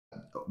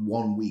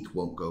1 week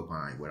won't go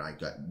by where I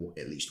get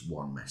at least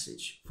one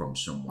message from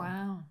someone.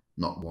 Wow.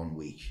 Not 1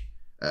 week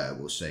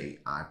will say,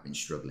 I've been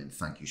struggling,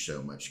 thank you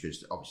so much.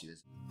 Because obviously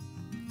there's...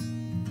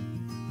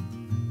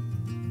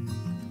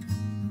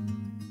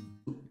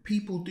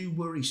 People do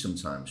worry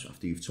sometimes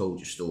after you've told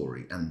your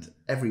story, and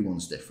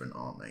everyone's different,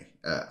 aren't they?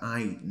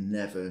 I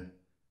never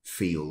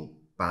feel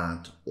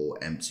bad or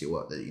empty.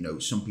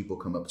 Some people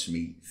come up to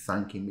me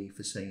thanking me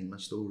for saying my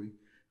story.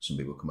 Some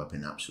people come up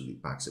in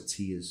absolute bags of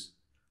tears.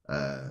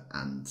 But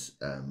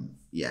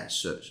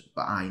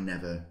I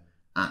never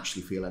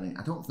actually feel anything.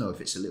 I don't know if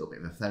it's a little bit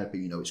of a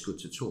therapy. It's good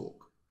to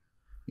talk,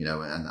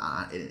 and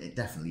it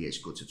definitely is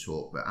good to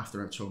talk. But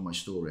after I've told my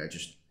story,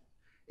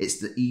 it's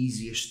the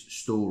easiest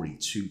story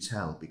to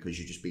tell because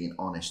you're just being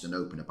honest and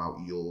open about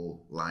your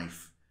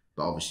life.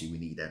 But obviously we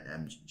need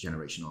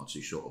Generation R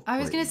to sort of... I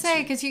was going to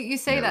say, because you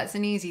say that's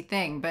an easy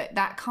thing, but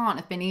that can't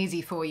have been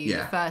easy for you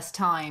the first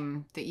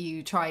time that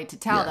you tried to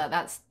tell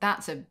that.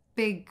 That's a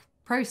big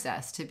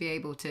process to be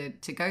able to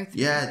go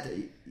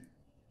through.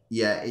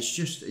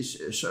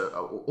 So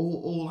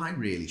all I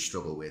really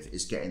struggle with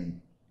is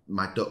getting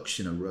my ducks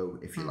in a row,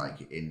 if you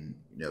like, in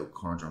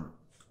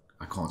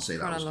I can't say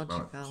that.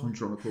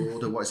 Chronological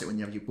order. What is it when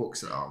you have your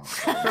books that are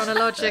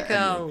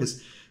chronological?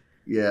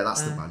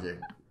 That's the magic.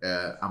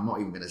 I'm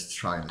not even going to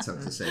try and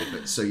attempt to say it,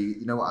 but so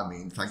you know what I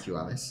mean. Thank you,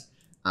 Alice.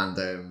 And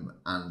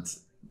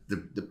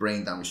the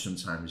brain damage,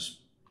 sometimes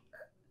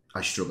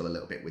I struggle a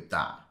little bit with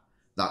that.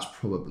 That's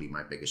probably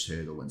my biggest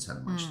hurdle when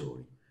telling my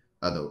story.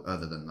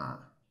 Other than that,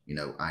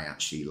 I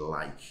actually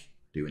like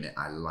doing it.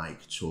 I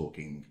like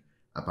talking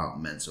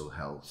about mental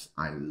health.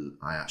 I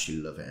actually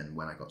love it. And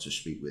when I got to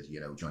speak with,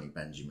 Johnny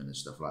Benjamin and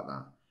stuff like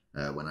that,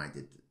 when I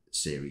did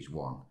series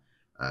 1,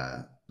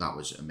 that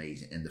was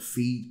amazing. And the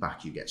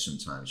feedback you get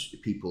sometimes,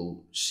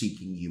 people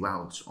seeking you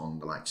out on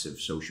the likes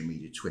of social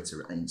media,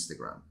 Twitter and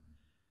Instagram.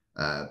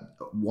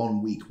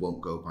 1 week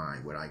won't go by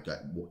where I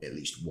get at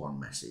least one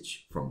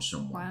message from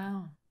someone.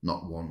 Wow.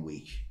 Not 1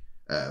 week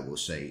will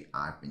say,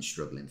 I've been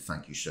struggling,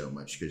 thank you so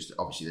much. Because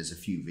obviously there's a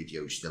few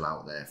videos still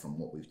out there from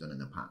what we've done in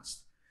the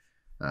past.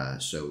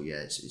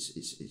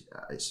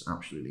 It's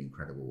absolutely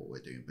incredible what we're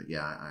doing. But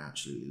yeah, I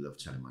absolutely love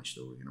telling my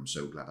story, and I'm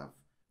so glad I've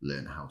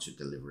learned how to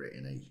deliver it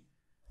in a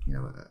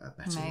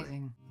better way.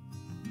 Amazing.